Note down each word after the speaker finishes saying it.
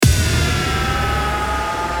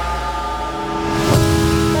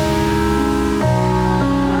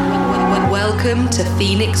Welcome to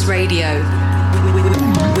Phoenix Radio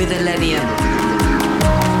with ILLENIUM.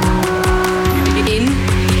 In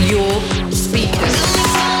your speakers.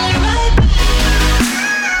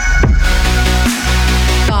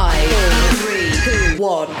 5, 3, 2,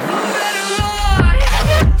 1.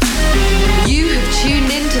 You have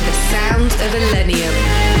tuned into the sounds of ILLENIUM.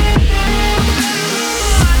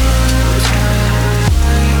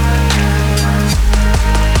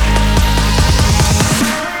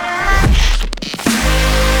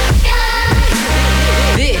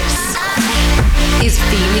 Is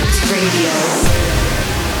Phoenix Radio.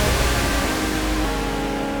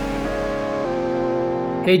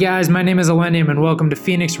 Hey guys, my name is ILLENIUM and welcome to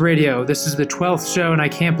Phoenix Radio. This is the 12th show and I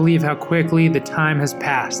can't believe how quickly the time has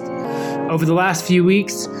passed. Over the last few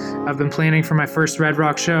weeks, I've been planning for my first Red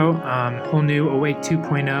Rock show, whole new Awake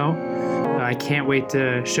 2.0. I can't wait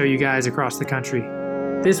to show you guys across the country.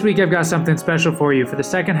 This week I've got something special for you. For the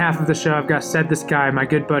second half of the show, I've got Said the Sky, my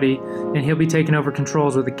good buddy, and he'll be taking over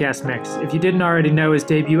controls with a guest mix. If you didn't already know, his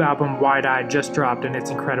debut album, Wide Eyed, just dropped, and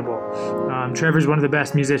it's incredible. Trevor's one of the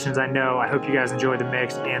best musicians I know. I hope you guys enjoy the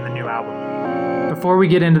mix and the new album. Before we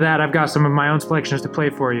get into that, I've got some of my own selections to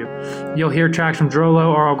play for you. You'll hear tracks from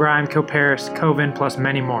Drolo, Oral Grime, Co-Paris, Coven, plus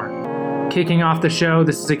many more. Kicking off the show,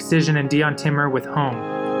 this is Excision and Dion Timmer with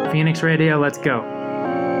Home. Phoenix Radio, let's go.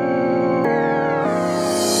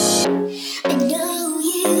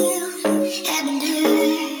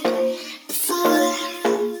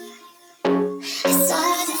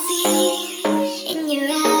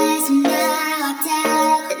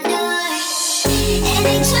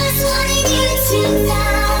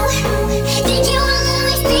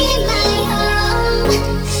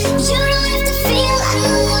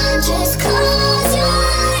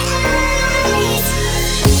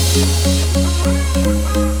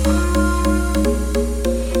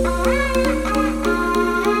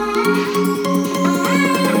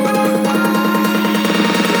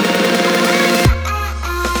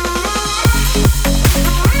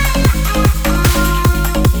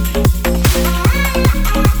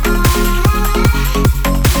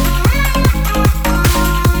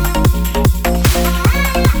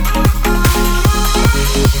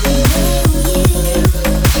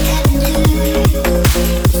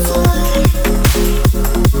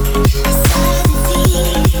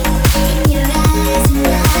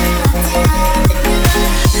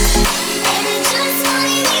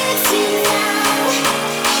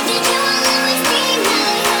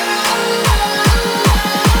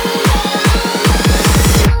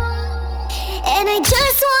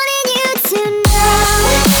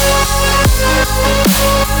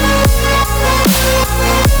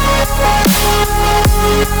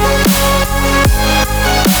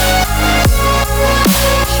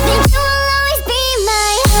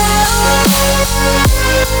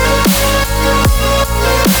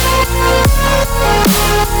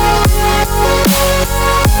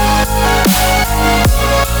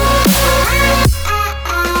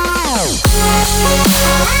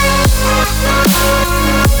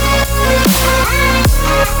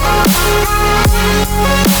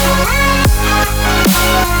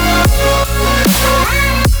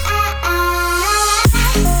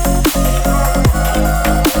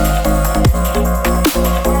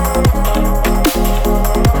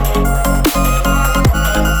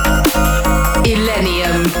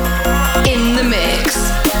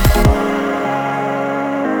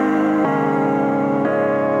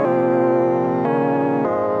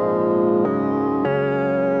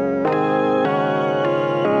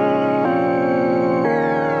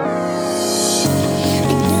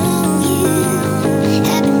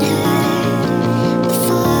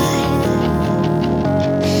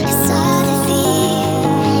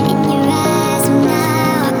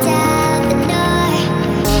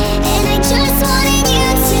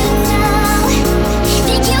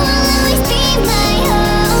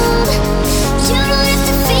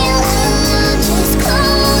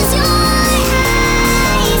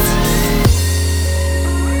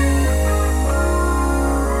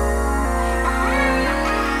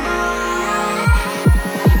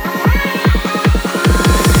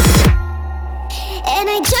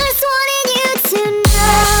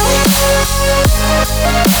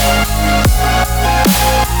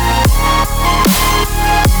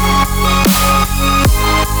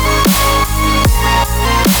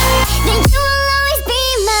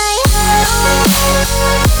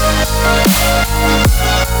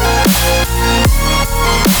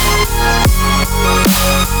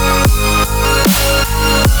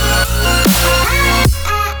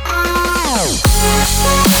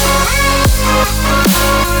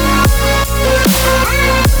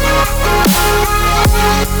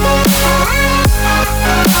 Bye.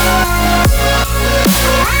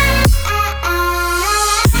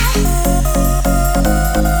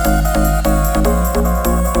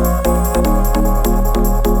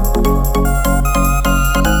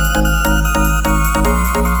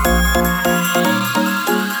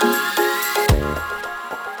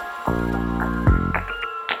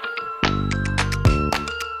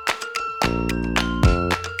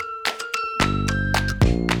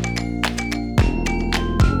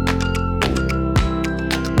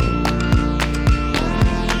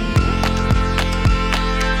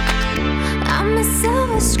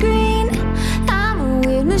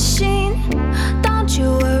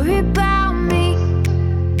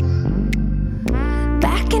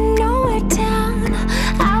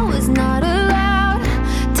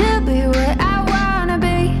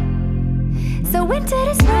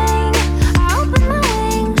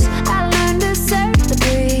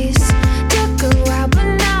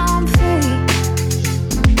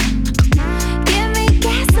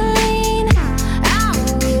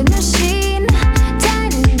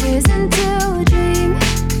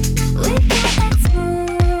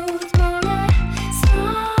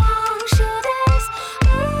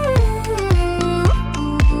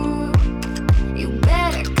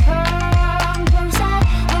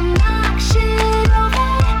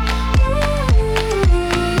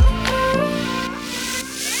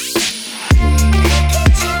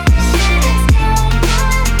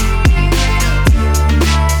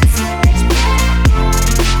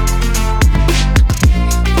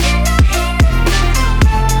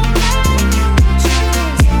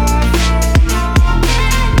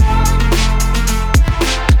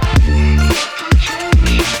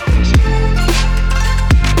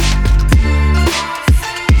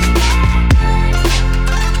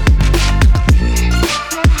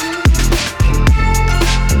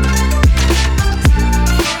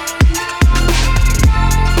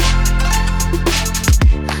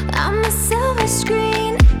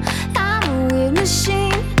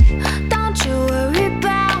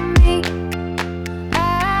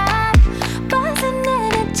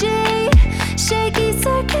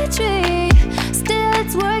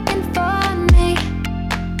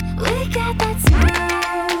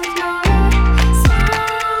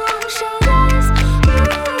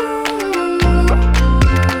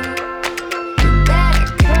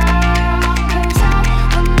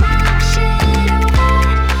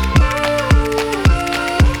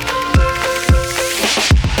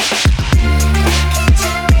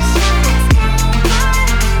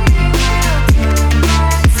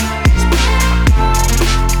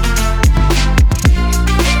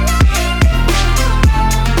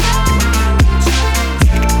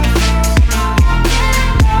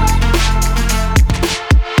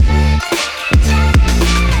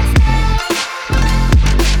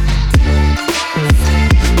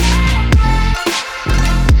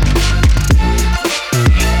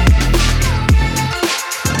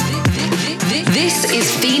 This is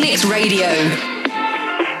Phoenix Radio.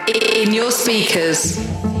 In your speakers.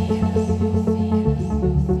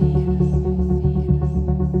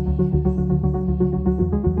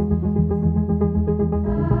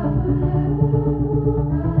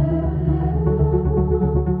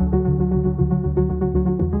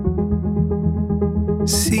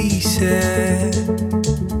 Said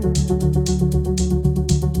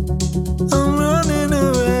I'm running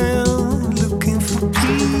around looking for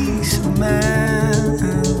peace of mind.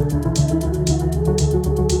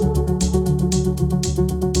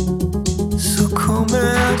 So come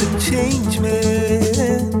out and change me.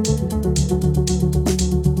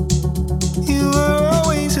 You were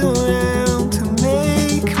always around to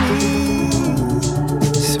make me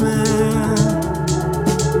smile.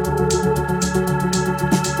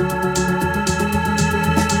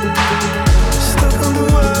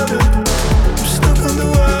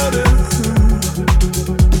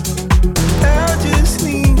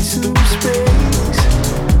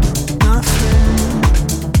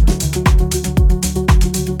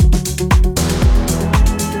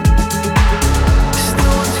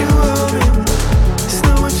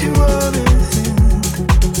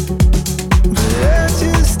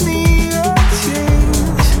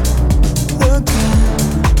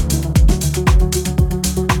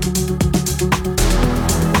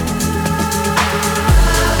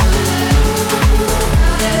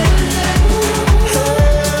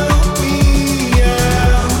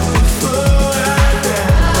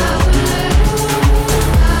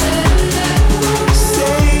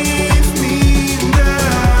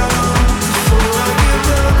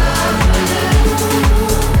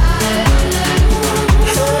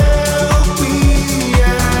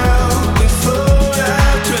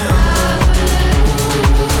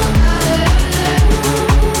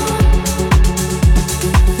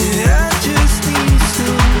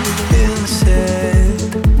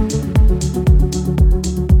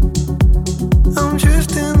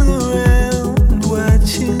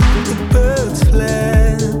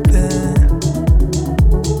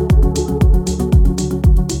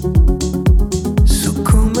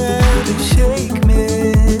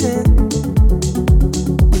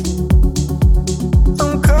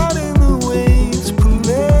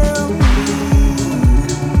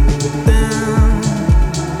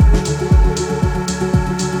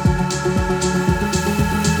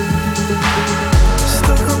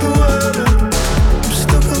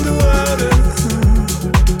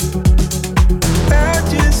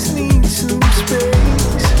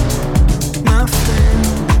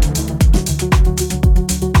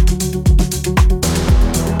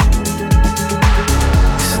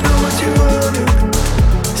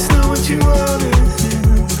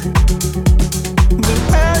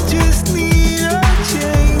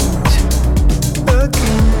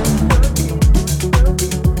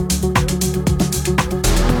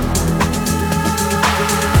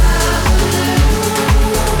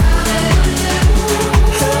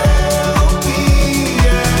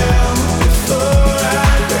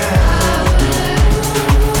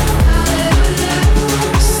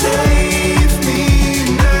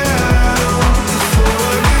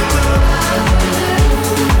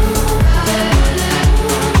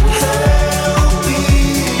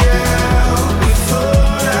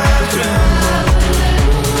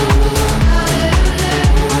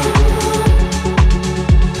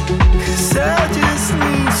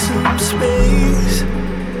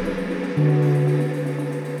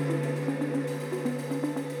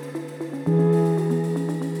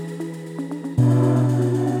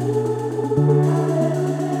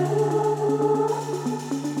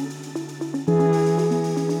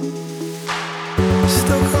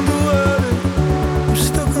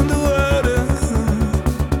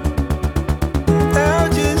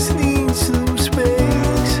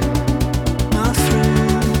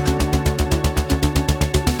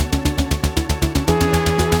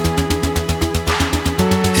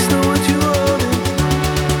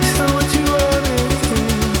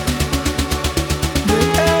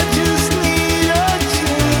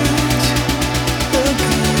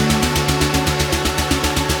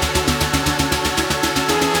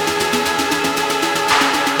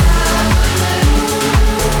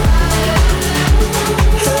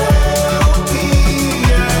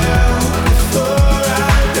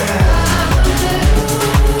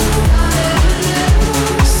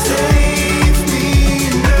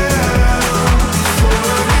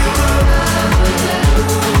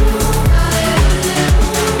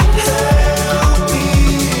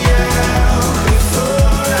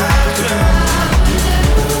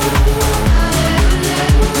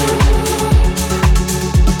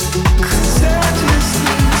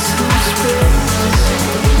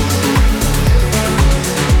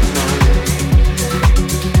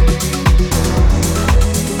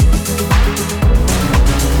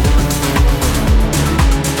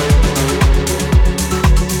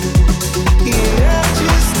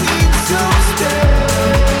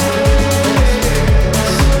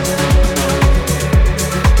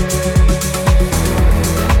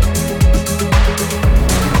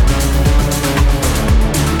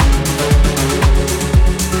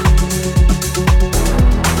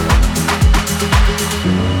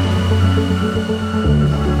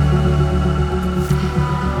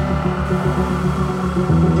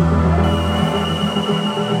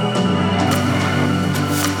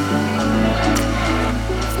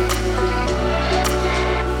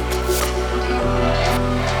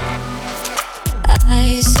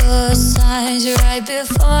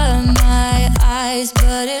 before my eyes,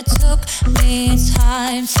 but it took me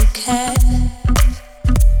time to care.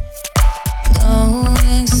 No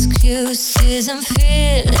excuses, I'm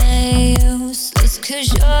feeling useless, 'cause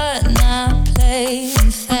you're not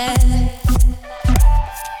playing fair.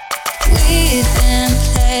 We've been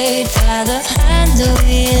played by the hand that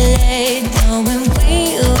we laid, knowing we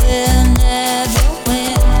will never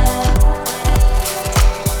win.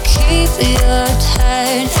 Keep your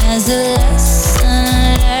turn as a lesson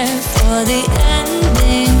learned for the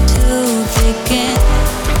ending to begin.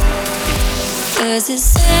 'Cause it's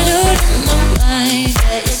settled in my mind,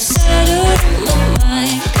 yeah, it's settled in my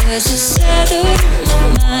mind. 'Cause it's settled in my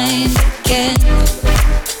mind again.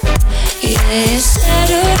 Yeah, it's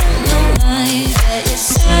settled in my mind, yeah, it's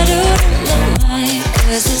settled in my mind.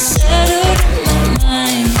 'Cause it's settled in my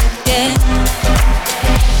mind again.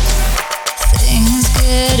 Things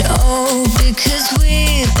get old because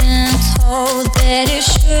we've been told that it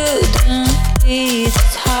shouldn't be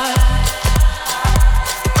this hard.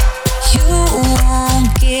 You won't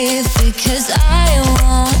give because I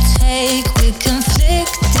won't take. We're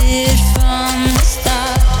conflicted from the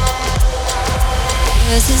start.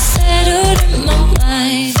 'Cause it's settled in my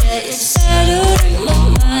mind, yeah, it's settled in my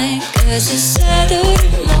mind. 'Cause it's settled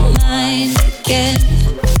in my mind again.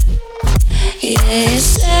 Yeah, it's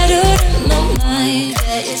settled in my mind,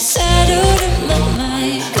 yeah, it's settled in my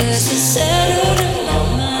mind. 'Cause it's settled in my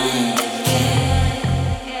mind again.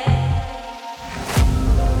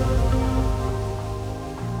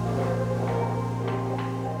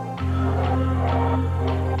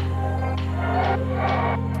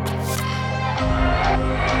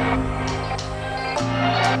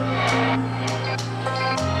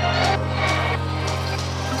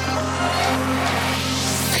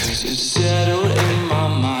 It's settled in my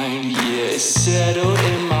mind, yeah, it's settled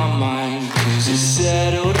in my mind. 'Cause it's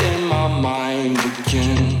settled in my mind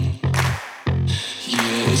again.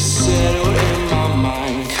 Yeah, it's settled in my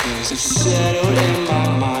mind. 'Cause it's settled in my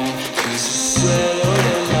mind. 'Cause it's settled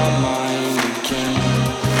in my mind again.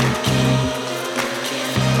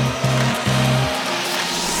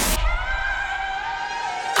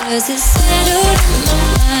 Cause it's settled in my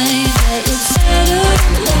mind, yeah, it's settled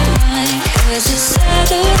in my mind. 'Cause it's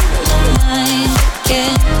settled in my mind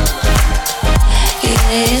again.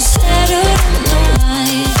 Yeah, it's settled in my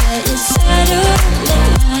mind, yeah, it's settled in my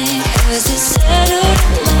mind. 'Cause it's settled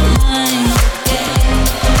in my mind again.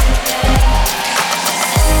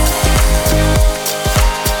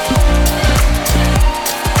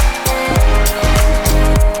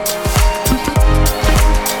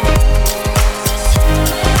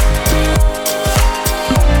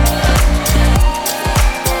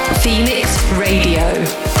 Phoenix Radio.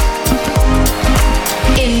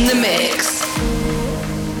 In the mix.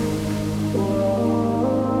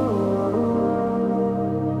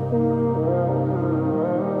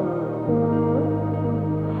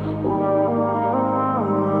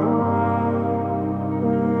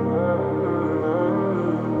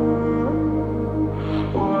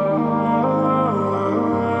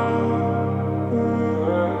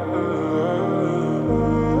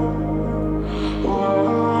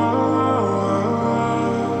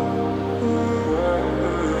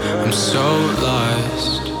 I'm so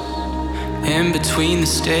lost in between the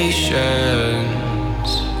stations,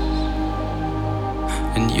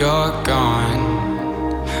 and you're gone.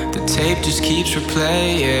 The tape just keeps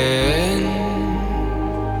replaying.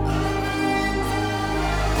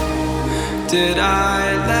 Did I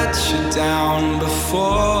let you down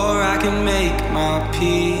before I can make my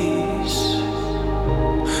peace?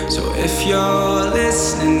 So if you're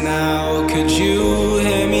listening now, could you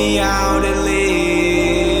hear me out at least?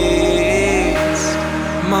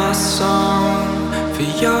 My song for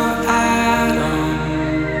your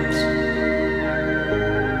atoms.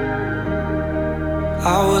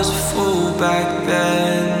 I was a fool back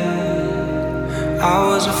then. I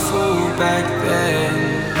was a fool back then.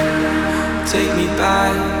 Take me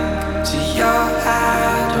back to your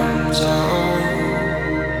atoms, oh.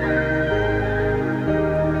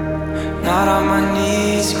 Not on my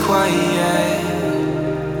knees quite yet,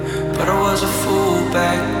 but I was a fool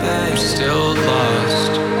back then. I'm still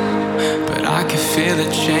lost, but I can feel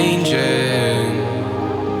it changing.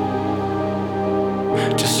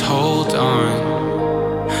 Just hold on,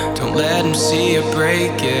 don't let them see you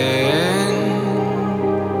breaking.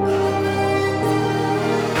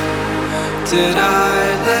 Did I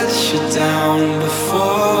let you down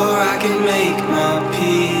before I can make my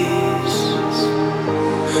peace?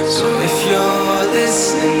 So if you're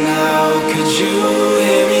listening now, could you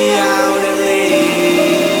hear me out at least?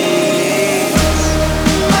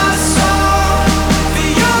 My song for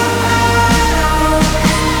your atoms.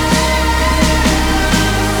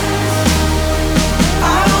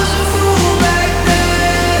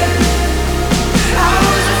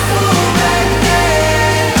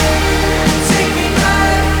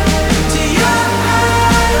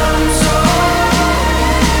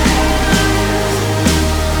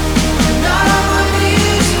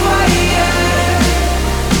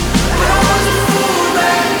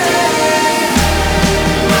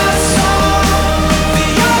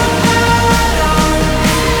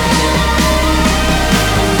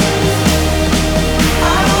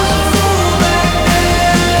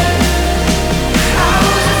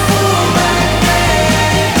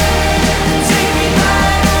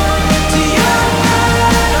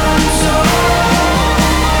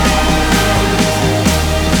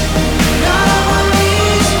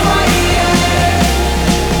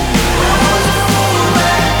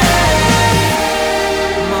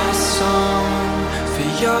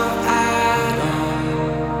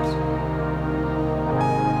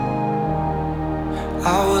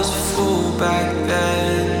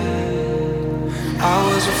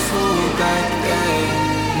 was a fool back then.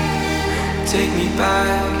 Take me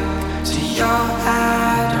back to your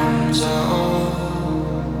Adam's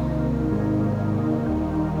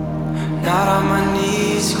Not on my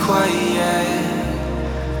knees quite yet,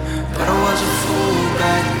 but I was a fool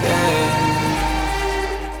back then.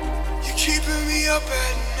 You're keeping me up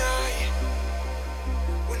at night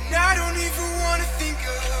when I don't even wanna think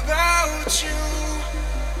about you,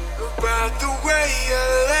 about the way I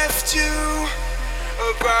left you,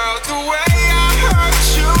 about the way I hurt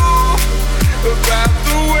you, about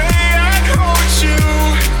the way I caught you,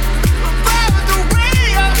 about the way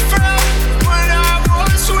I felt when I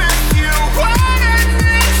was with you. Why I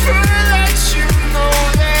never let you know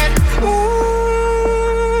that,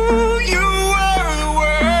 ooh, you were the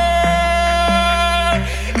word.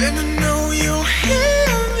 And I know you'll hear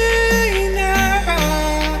me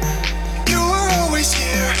now. You were always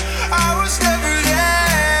here, I was never there.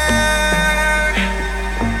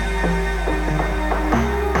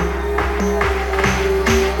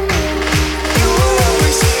 You were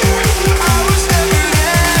always here, I was never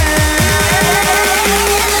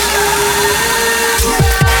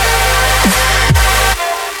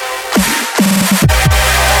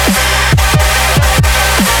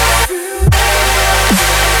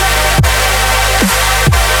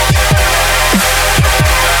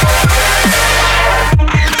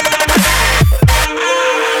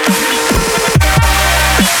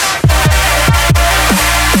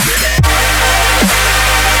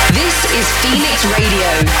This is Phoenix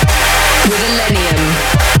Radio with ILLENIUM.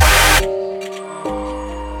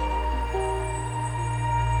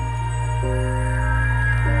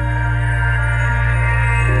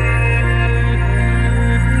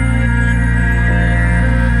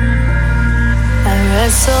 I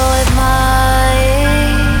wrestle with my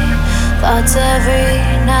thoughts every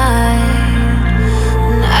night,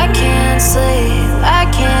 and I can't sleep, I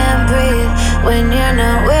can't breathe when you're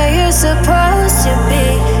not where you're supposed to be.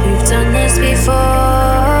 We've done this before,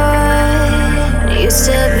 it used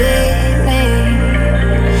to be me,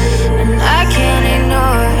 and I can't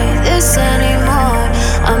ignore this anymore.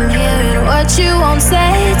 I'm hearing what you won't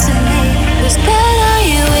say to me. Whose bed are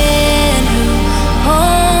you in? Who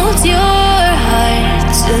holds your heart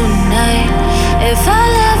tonight? If our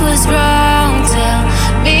love was wrong, tell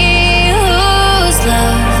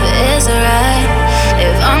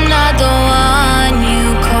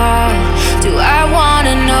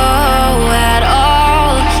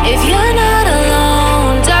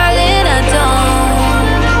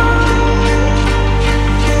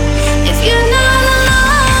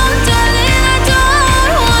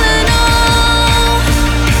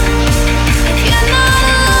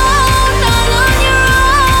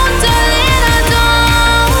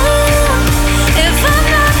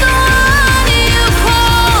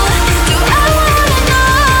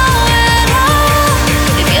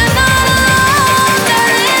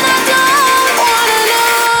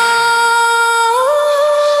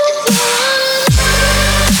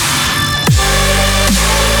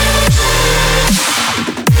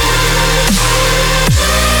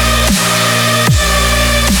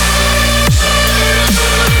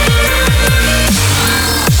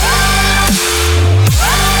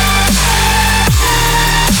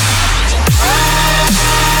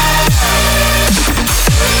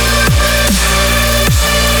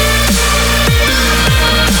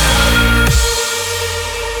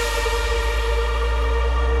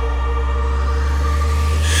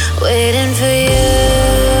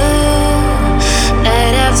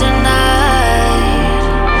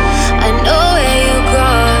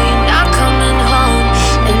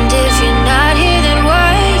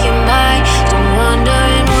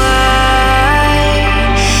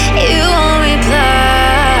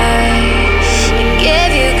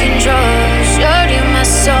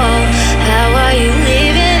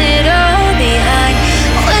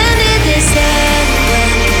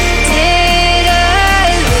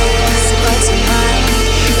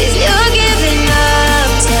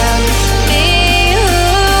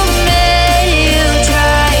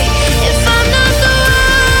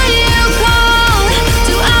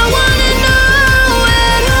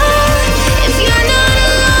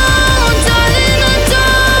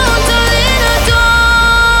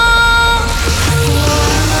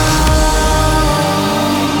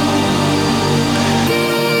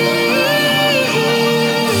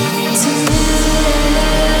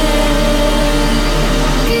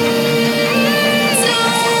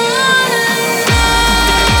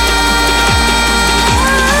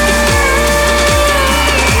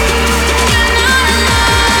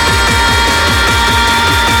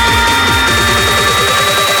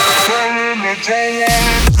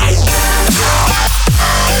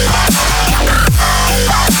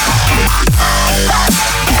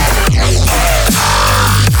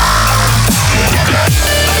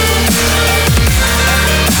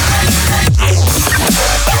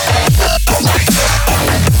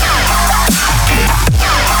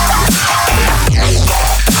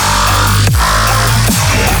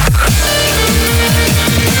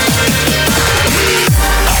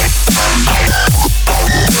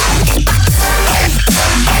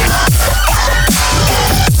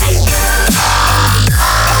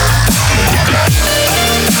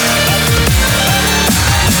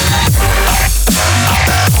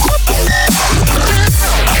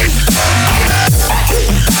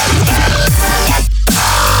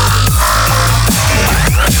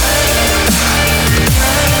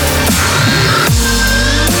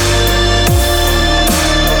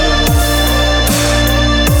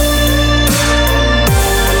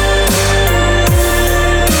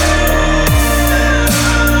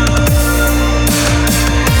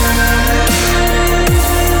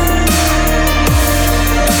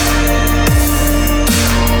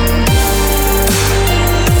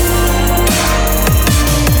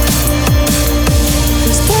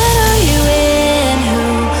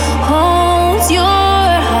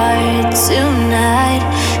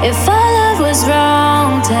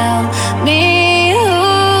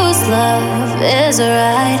there's a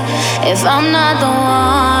right. If I'm not the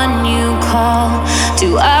one you call,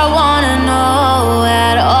 do I wanna know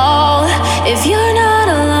at all? If you're not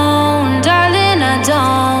alone, darling, I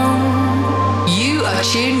don't. You are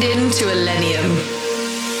tuned in to ILLENIUM,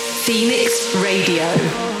 Phoenix Radio.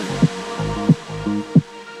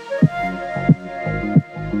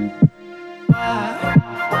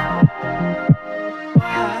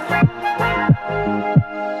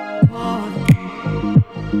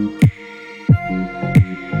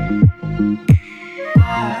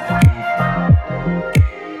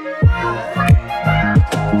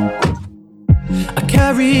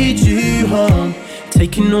 Carried you home,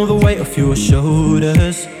 taking all the weight off your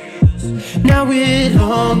shoulders. Now we're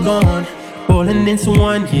long gone, falling into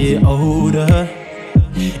 1 year older.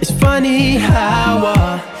 It's funny how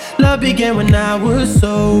our love began when I was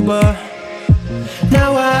sober.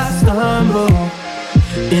 Now I stumble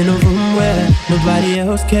in a room where nobody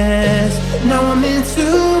else cares. Now I'm in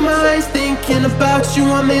two minds thinking about you.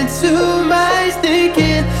 I'm in two minds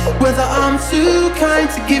thinking whether I'm too kind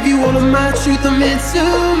to give you all of my truth. I'm in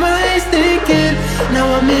two minds thinking. Now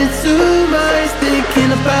I'm in two minds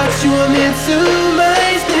thinking about you. I'm in two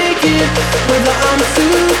minds thinking whether I'm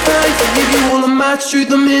too kind to give you all of my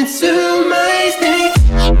truth. I'm in two minds thinking.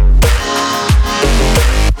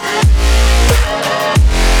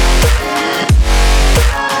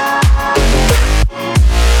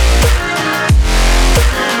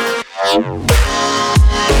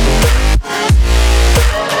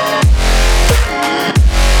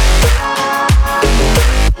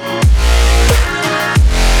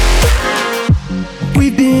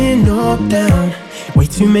 We've been knocked down way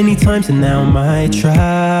too many times, and now my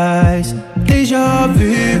tries deja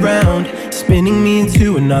vu round, spinning me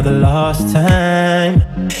into another lost time.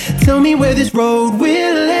 Tell me where this road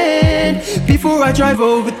will end before I drive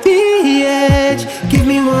over the edge. Give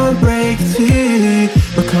me one break to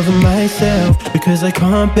recover myself, because I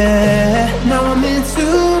can't bear. Now I'm in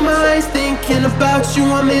two minds thinking about you.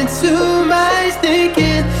 I'm in two minds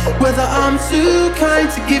thinking whether I'm too kind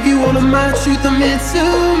to give you all of my truth. I'm in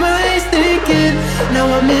two minds thinking. Now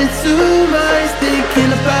I'm in two minds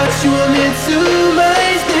thinking about you. I'm in two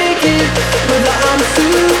minds thinking whether I'm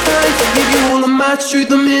too kind to give you all of my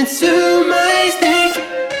truth. I'm in two minds thinking.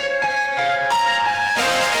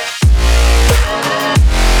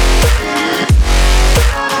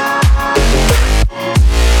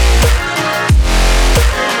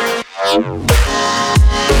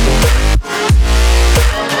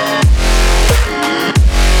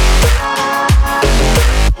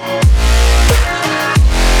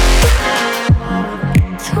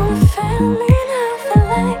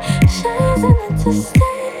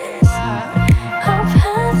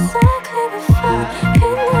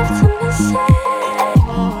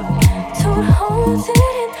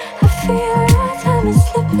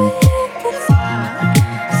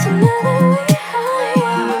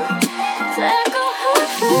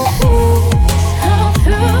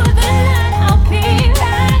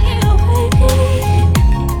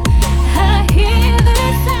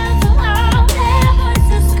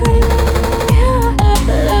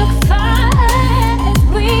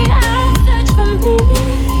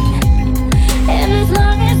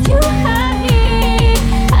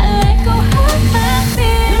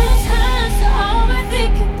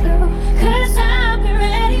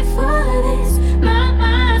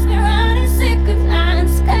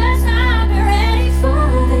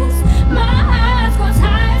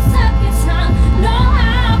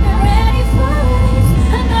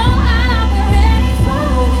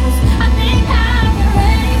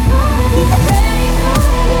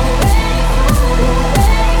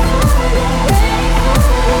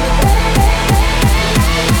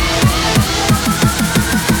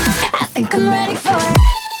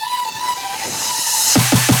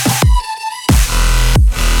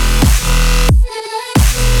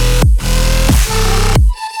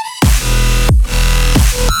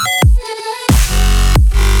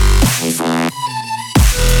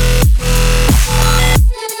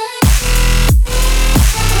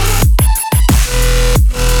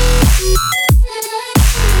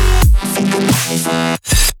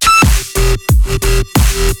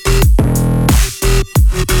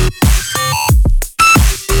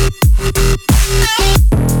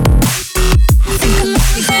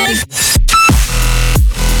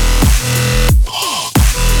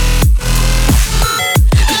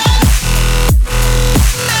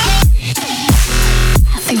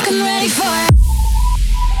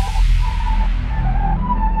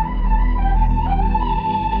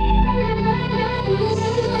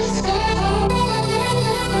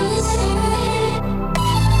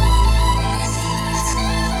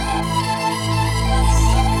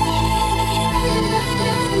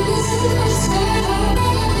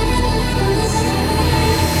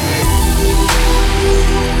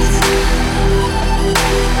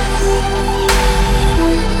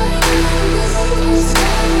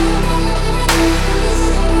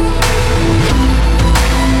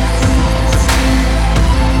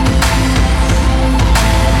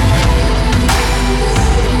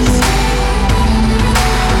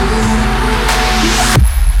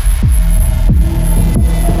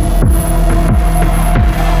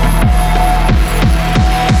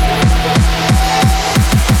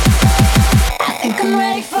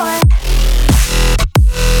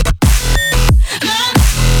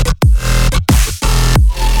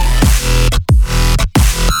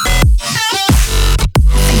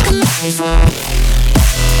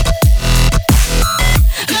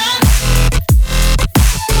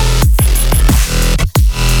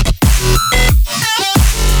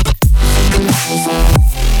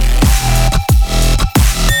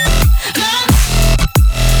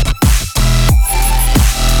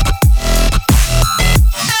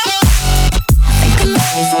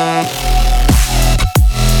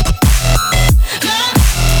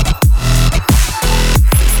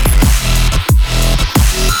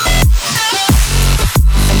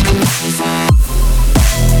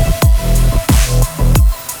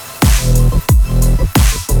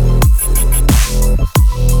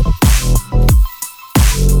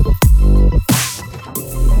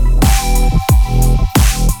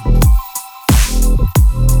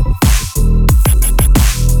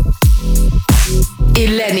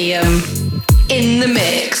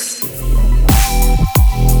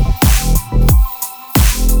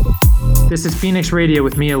 This is Phoenix Radio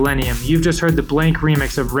with me, ILLENIUM. You've just heard the blank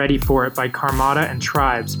remix of Ready For It by Carmada and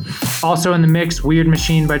Tribes. Also in the mix, Weird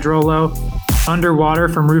Machine by Drolo, Underwater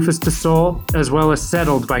from Rufus to Soul, as well as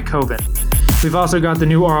Settled by Coven. We've also got the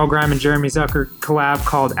new Arl Grime and Jeremy Zucker collab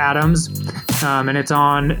called Atoms, and it's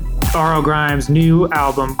on Arl Grime's new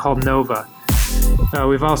album called Nova.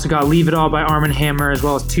 We've also got Leave It All by Arm & Hammer, as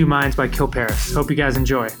well as Two Minds by Kill Paris. Hope you guys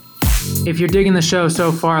enjoy. If you're digging the show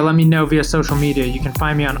so far, let me know via social media. You can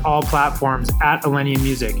find me on all platforms at ILLENIUM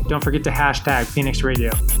Music. Don't forget to hashtag Phoenix Radio.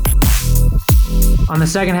 On the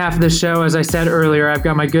second half of the show, as I said earlier, I've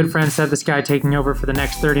got my good friend Set the Sky taking over for the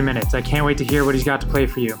next 30 minutes. I can't wait to hear what he's got to play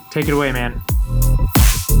for you. Take it away, man.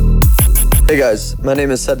 Hey guys, my name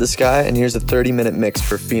is Set the Sky, and here's a 30-minute mix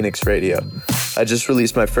for Phoenix Radio. I just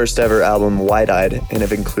released my first ever album, Wide-Eyed, and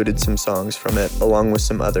have included some songs from it, along with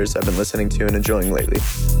some others I've been listening to and enjoying lately.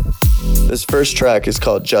 This first track is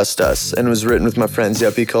called Just Us, and was written with my friends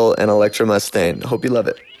Yuppie Cult and Electra Mustaine. Hope you love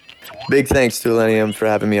it. Big thanks to ILLENIUM for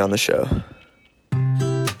having me on the show.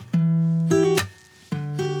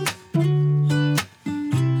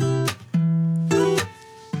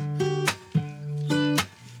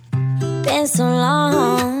 Been so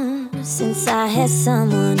long since I had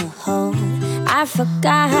someone to hold. I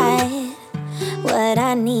forgot what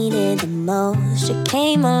I needed the most. You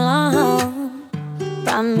came along,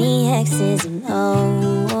 brought me X's and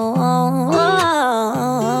O's.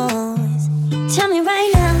 Tell me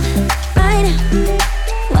right now,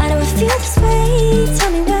 why do I feel this way?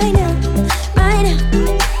 Tell me right now,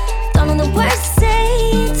 don't know the words to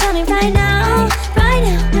say. Tell me right now,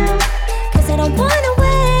 'cause I don't wanna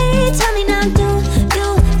wait. Tell me now, do you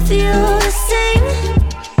feel the same?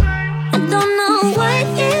 I don't know what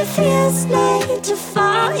it feels like to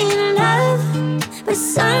fall in love, but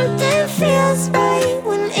something feels right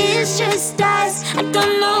when it's just us. I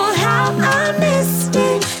don't know how I missed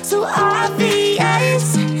it, so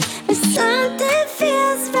obvious, but something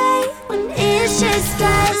feels right when it's just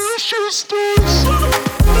us. It's just us.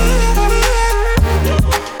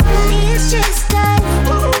 It's just us.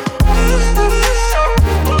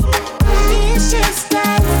 It's just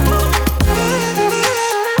us.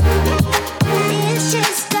 It's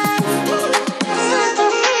just us.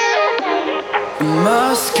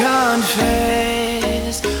 Must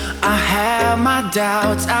confess, I have my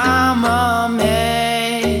doubts, I'm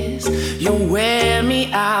amazed. You wear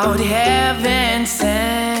me out, heaven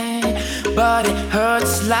sent, but it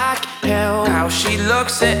hurts like hell how she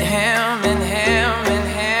looks at him and him and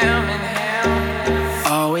him and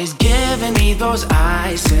him. Always giving me those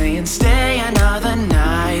eyes, saying stay another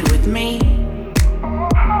night with me,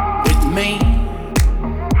 with me.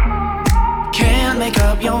 Can't make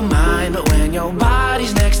up your mind, but when your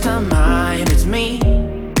body's next to mine, it's me,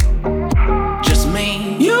 just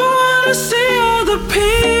me. You wanna see all the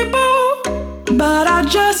people, but I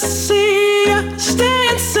just see you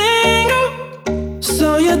staying single,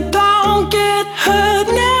 so you don't get hurt,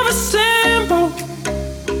 never simple.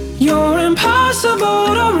 You're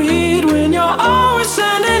impossible to read when you're always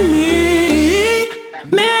sending me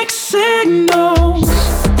mixed signals.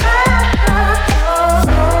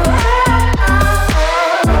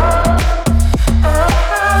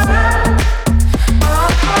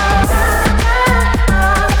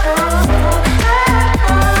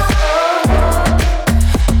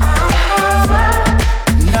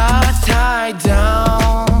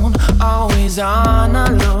 On a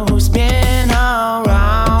loose, been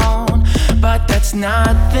around, but that's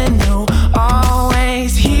nothing new.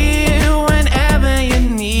 Always here whenever you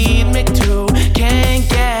need me to. Can't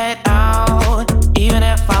get out, even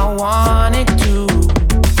if I wanted to.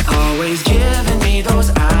 Always giving me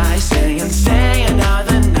those eyes, saying stay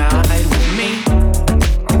another night with me,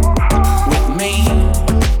 with me.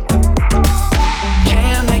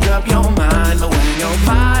 Can't make up your mind, but when your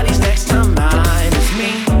body's next to mine, it's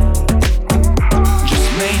me.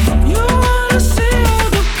 You wanna see all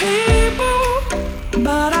the people,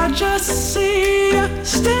 but I just see you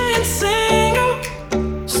staying single,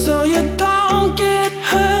 so you don't get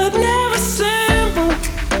hurt, never simple.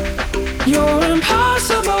 You're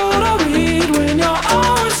impossible to read when you're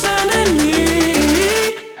always sending me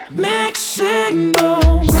mixed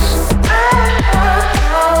signals.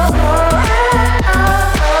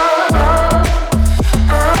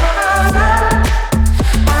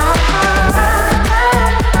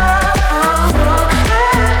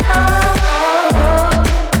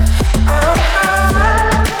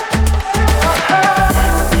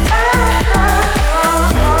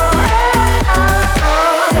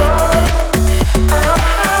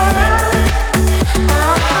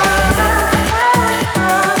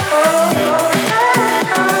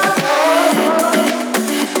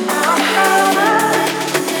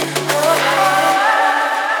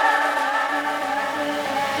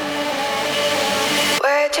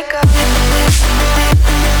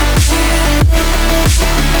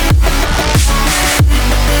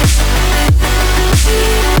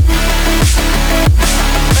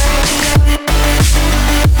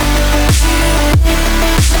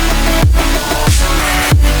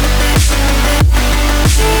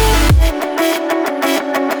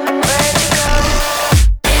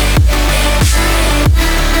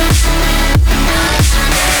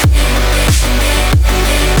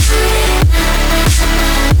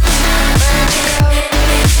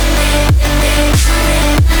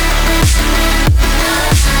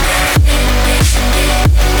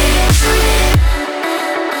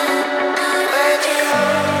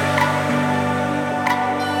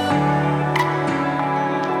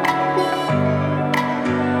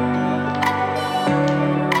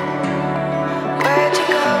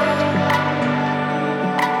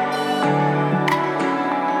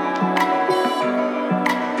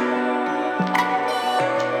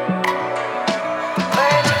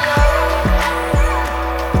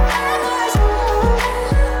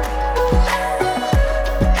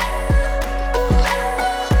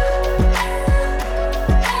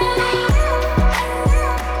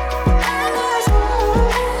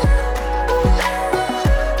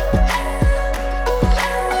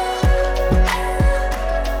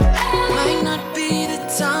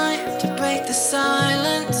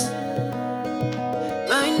 silence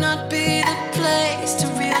might not be the place to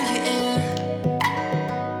reel you in,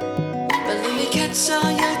 but let me catch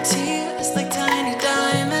all your tears like tiny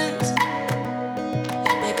diamonds.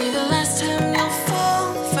 Maybe the last time you'll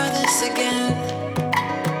fall for this again.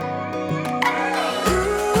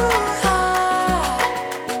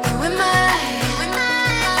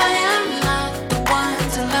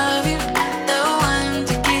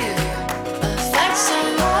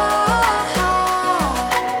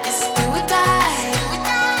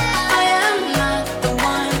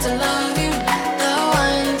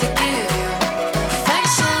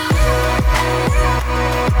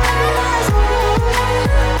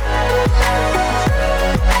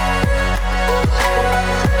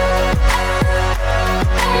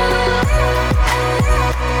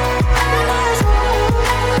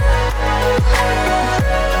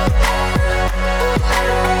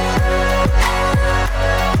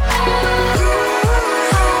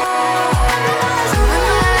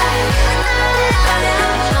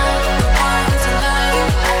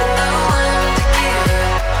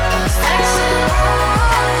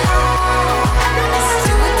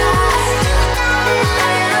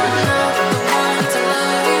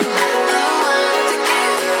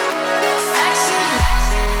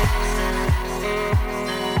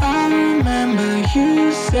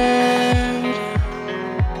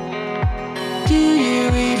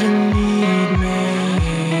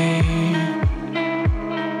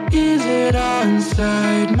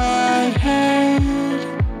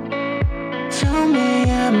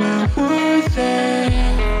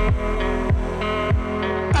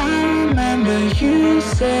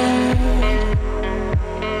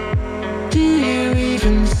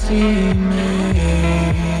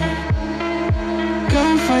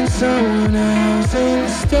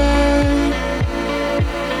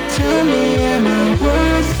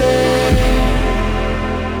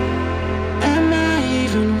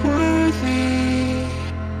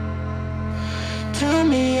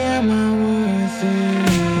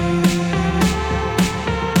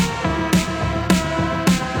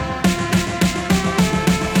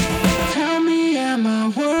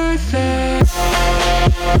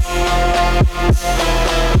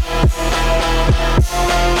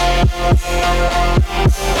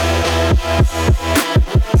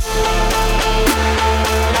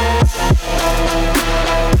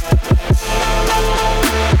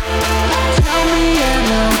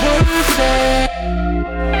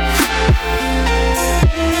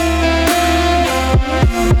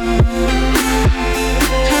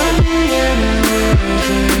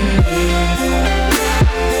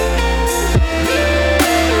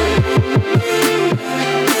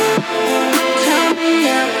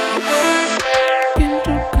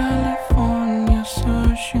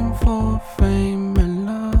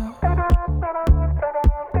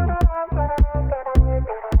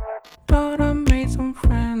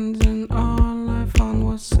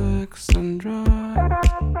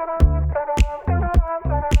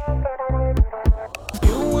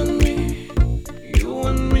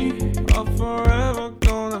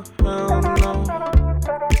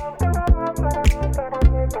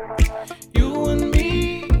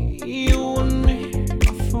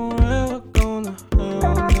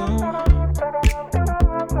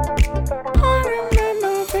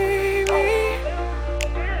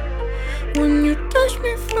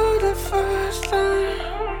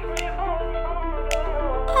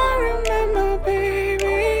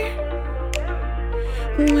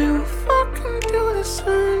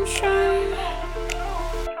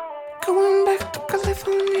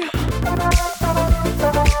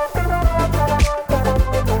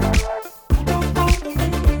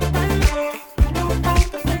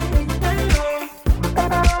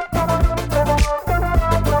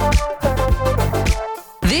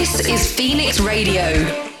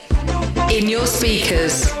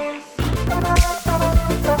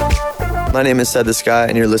 My name is Said the Sky,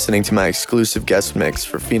 and you're listening to my exclusive guest mix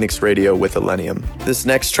for Phoenix Radio with ILLENIUM. This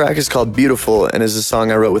next track is called Beautiful and is a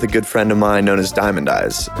song I wrote with a good friend of mine known as Diamond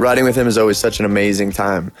Eyes. Writing with him is always such an amazing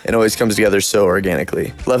time and always comes together so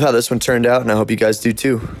organically. Love how this one turned out, and I hope you guys do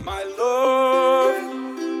too. My love,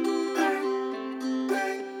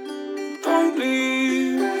 don't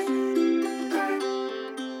leave.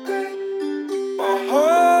 My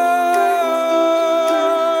heart.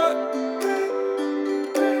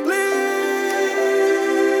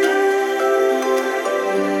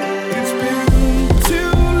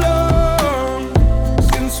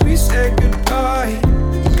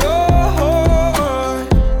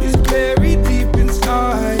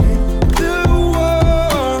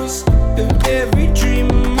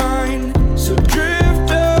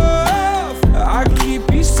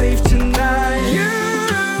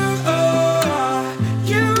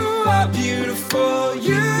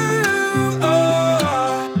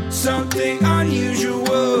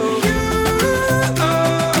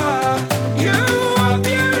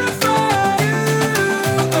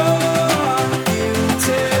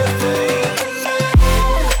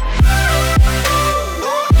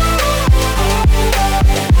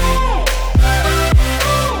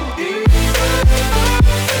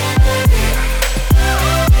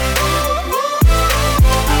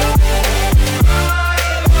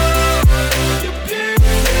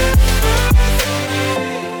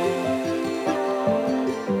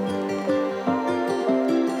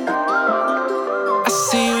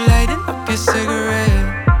 your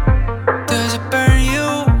cigarette? Does it burn you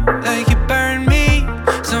like it burned me?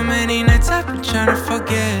 So many nights I've been trying to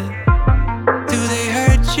forget. Do they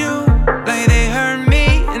hurt you like they hurt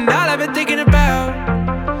me? And all I've been thinking about,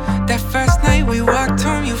 that first night we walked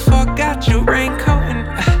home, you forgot your raincoat, and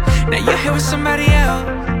now you're here with somebody else,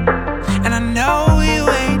 and I know you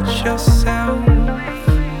ain't yourself.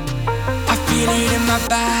 I feel it in my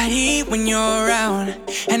body when you're around,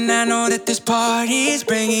 and I know that this party's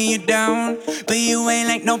bringing you down, but you ain't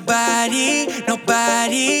like nobody,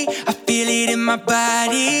 nobody. I feel it in my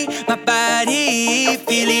body,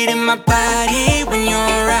 feel it in my body when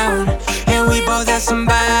you're around, and we both have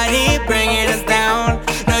somebody bringing us down.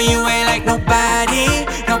 No, you ain't like nobody,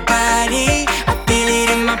 nobody. I feel it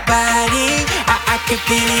in my body, I can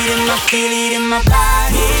feel it in my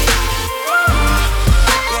body.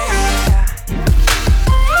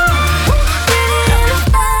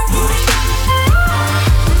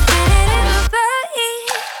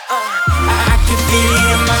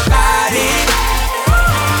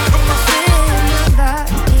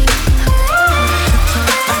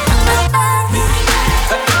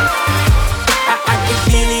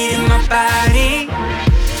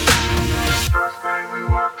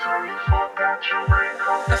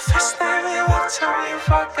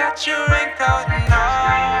 Forgot your raincoat, no.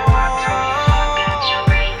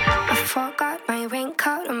 I forgot my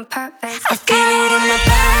raincoat on purpose. I feel it in my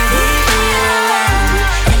body when you're around,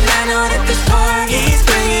 and I know that this party's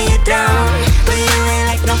bringing you down, but you ain't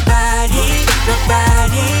like nobody,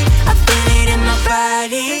 nobody. I feel it in my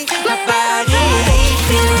body, my body.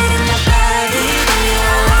 Feel it in my body when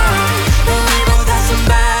you're around, and we both have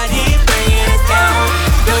somebody bringing us down.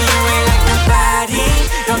 No, you ain't like nobody,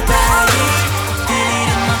 nobody.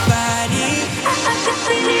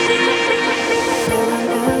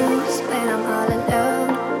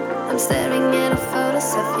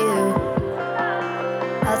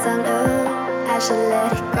 I should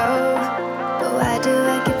let it go, but why do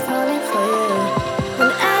I keep falling for you? When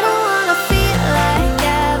I don't wanna feel like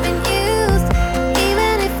I've been used,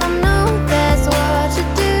 even if I know that's what you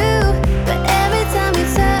do. But every time you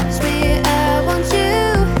touch me, I want you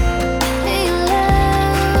in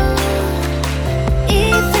love.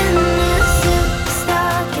 Even a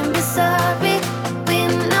superstar can be sorry,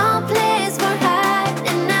 with no place for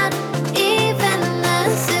hiding out. Even a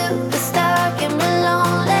superstar can be lonely.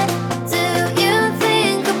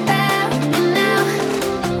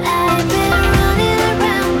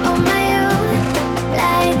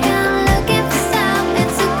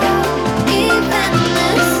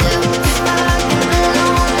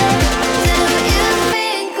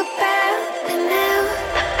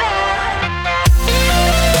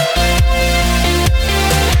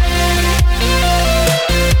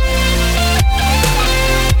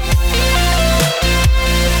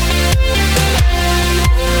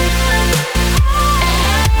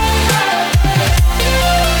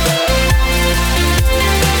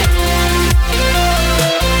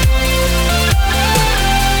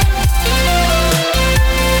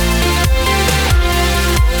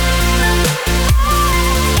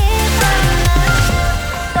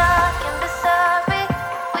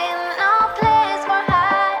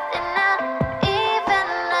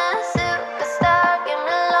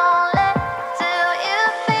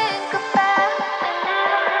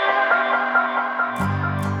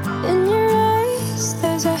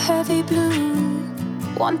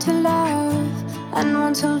 Want to love and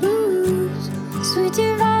want to lose. Sweet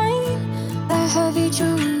divine, the heavy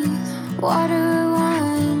truth. Water or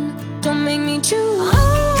wine, don't make me choose. I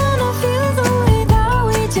wanna feel the way that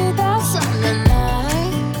we did that summer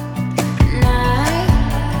night.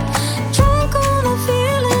 Drunk on a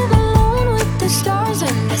feeling, alone with the stars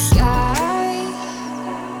in the sky.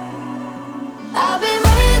 I've been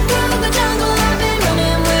running through the jungle, I've been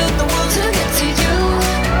running with the wolves to get to you,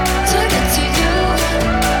 to get to you.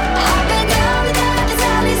 I've been down the darkest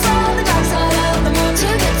alleys on the dark side of the moon to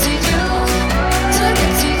get to you, to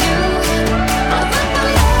get to you. I've been for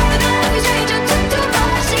love and every stranger took to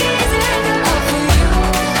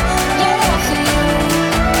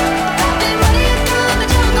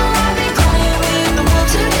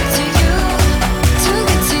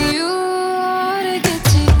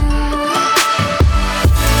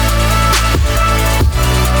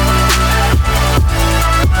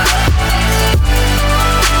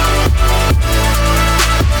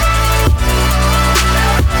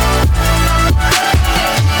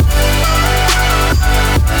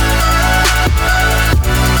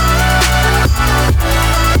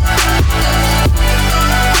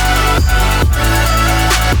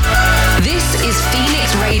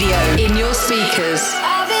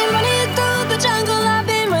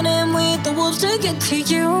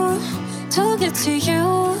to get to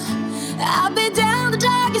you. I've been down the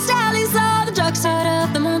darkest alleys of the dark side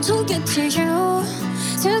of the moon to get to you,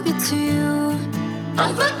 to get to you.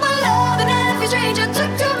 I put my love in every stranger,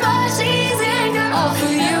 took too much easy anger. All for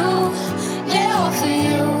you, yeah, all for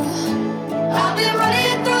you. I've been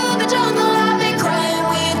running through the jungle, I've been crying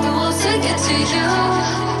with the wolves to get to you,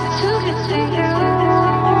 to get to you.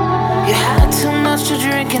 You had too much to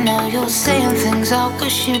drink and now you're saying things I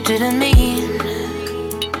wish you didn't mean.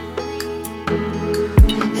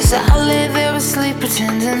 As I lay there asleep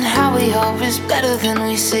pretending how we are is better than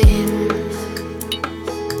we seem.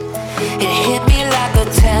 It hit me like a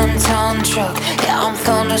 10-ton truck. Yeah, I'm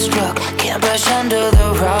thunderstruck, can't brush under the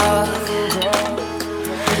rug.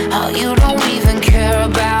 How you don't even care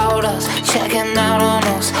about us, checking out on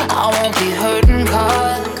us. I won't be hurting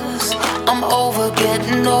cause I'm over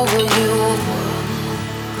getting over you.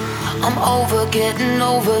 I'm over getting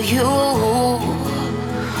over you.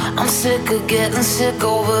 I'm sick of getting sick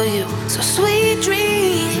over you. So sweet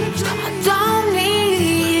dreams, I don't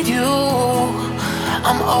need you.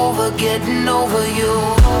 I'm over getting over you.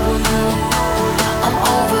 I'm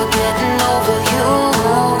over getting over you.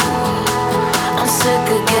 I'm sick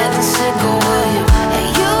of getting sick over you. And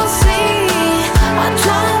you'll see, I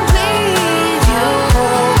don't need you.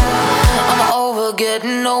 I'm over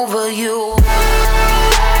getting over you.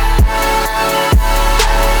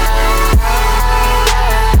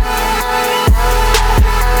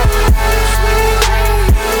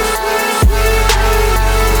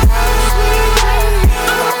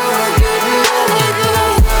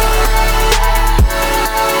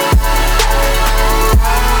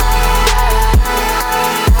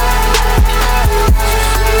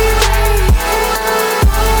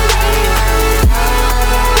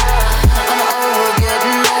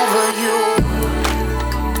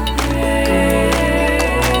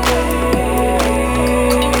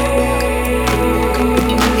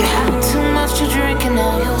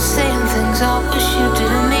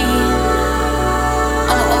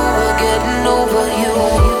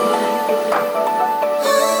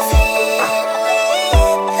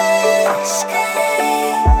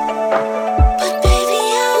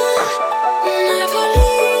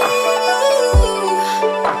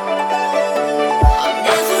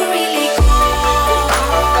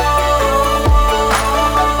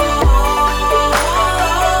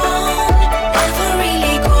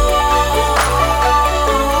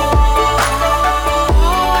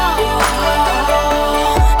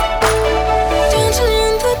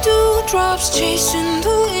 Chasing the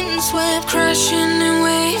wind, swept crashing in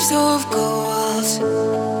waves of gold.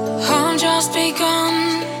 I'm just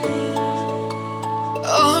begun.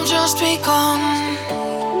 I'm just begun.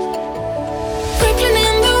 Rippling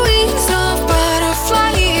in the wings of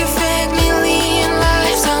butterfly effect, million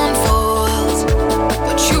lives unfold.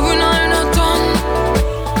 But you and I are not done,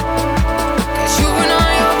 'cause you and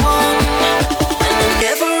I are one. And I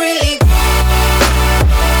never really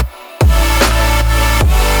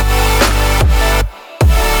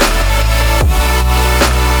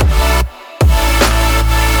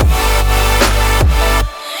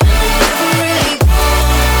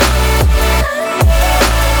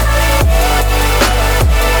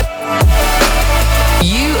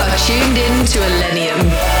tuned in to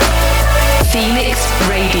ILLENIUM, Phoenix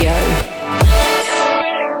Radio.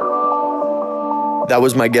 That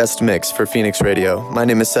was my guest mix for Phoenix Radio. My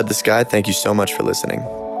name is Said the Sky. Thank you so much for listening.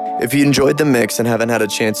 If you enjoyed the mix and haven't had a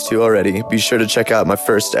chance to already, be sure to check out my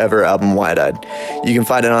first ever album, Wide Eyed. You can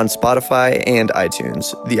find it on Spotify and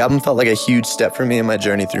iTunes. The album felt like a huge step for me in my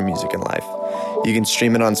journey through music and life. You can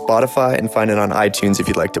stream it on Spotify and find it on iTunes if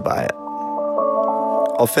you'd like to buy it.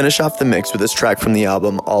 I'll finish off the mix with this track from the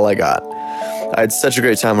album, All I Got. I had such a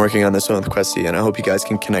great time working on this one with Questy, and I hope you guys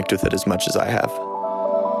can connect with it as much as I have.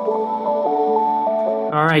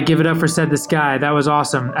 All right, give it up for Said the Sky. That was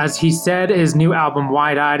awesome. As he said, his new album,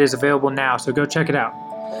 Wide Eyed, is available now, so go check it out.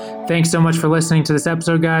 Thanks so much for listening to this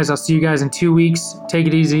episode, guys. I'll see you guys in 2 weeks. Take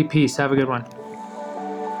it easy. Peace. Have a good one.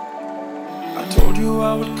 I told you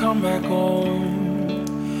I would come back home.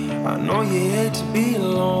 I know you hate to be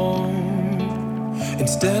alone.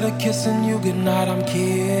 Instead of kissing you goodnight, I'm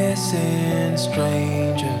kissing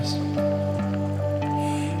strangers.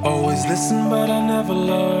 Always listen, but I never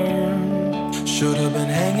learned. Should've been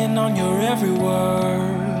hanging on your every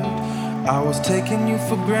word. I was taking you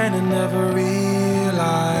for granted, never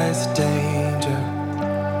realized the danger.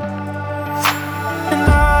 And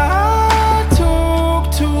I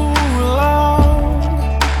took too long.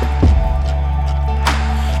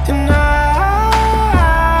 And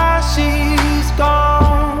now she's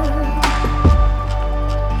gone.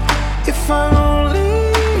 If I only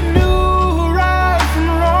knew right from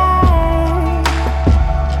wrong,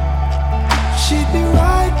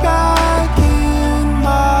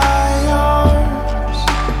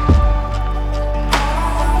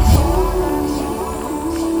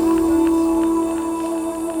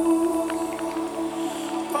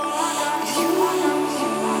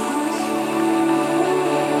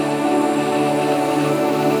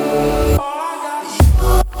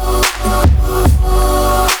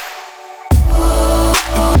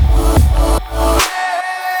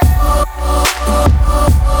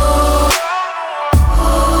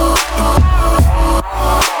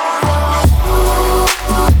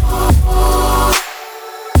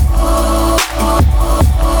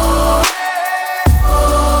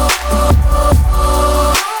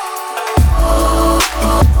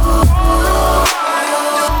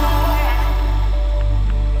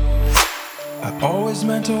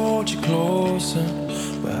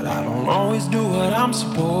 always do what I'm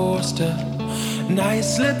supposed to. Now you're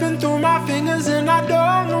slipping through my fingers and I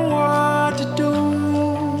don't know what to do.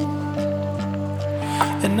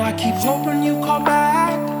 And I keep hoping you call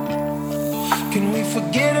back. Can we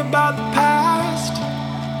forget about the past?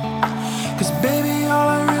 'Cause baby, all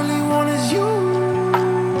I really want is you.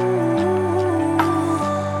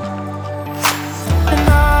 And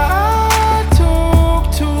I took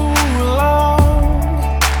too long.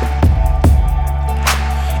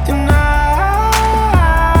 And now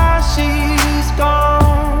she's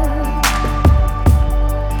gone.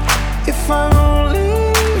 If I only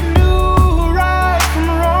knew right from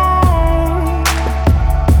wrong,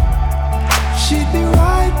 she'd be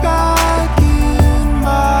right back in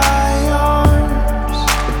my arms.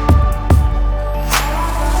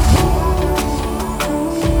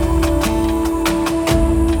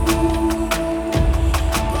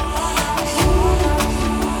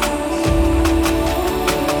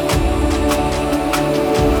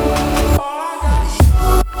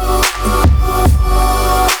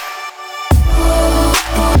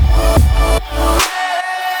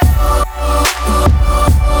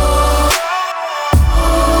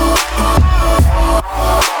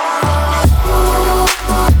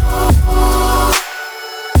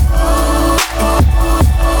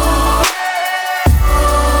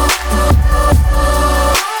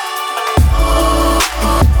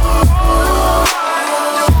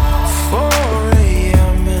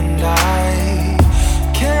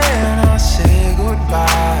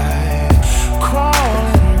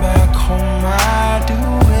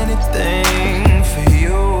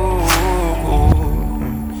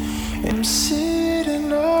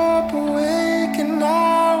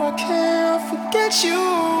 You,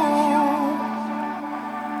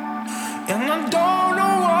 and I don't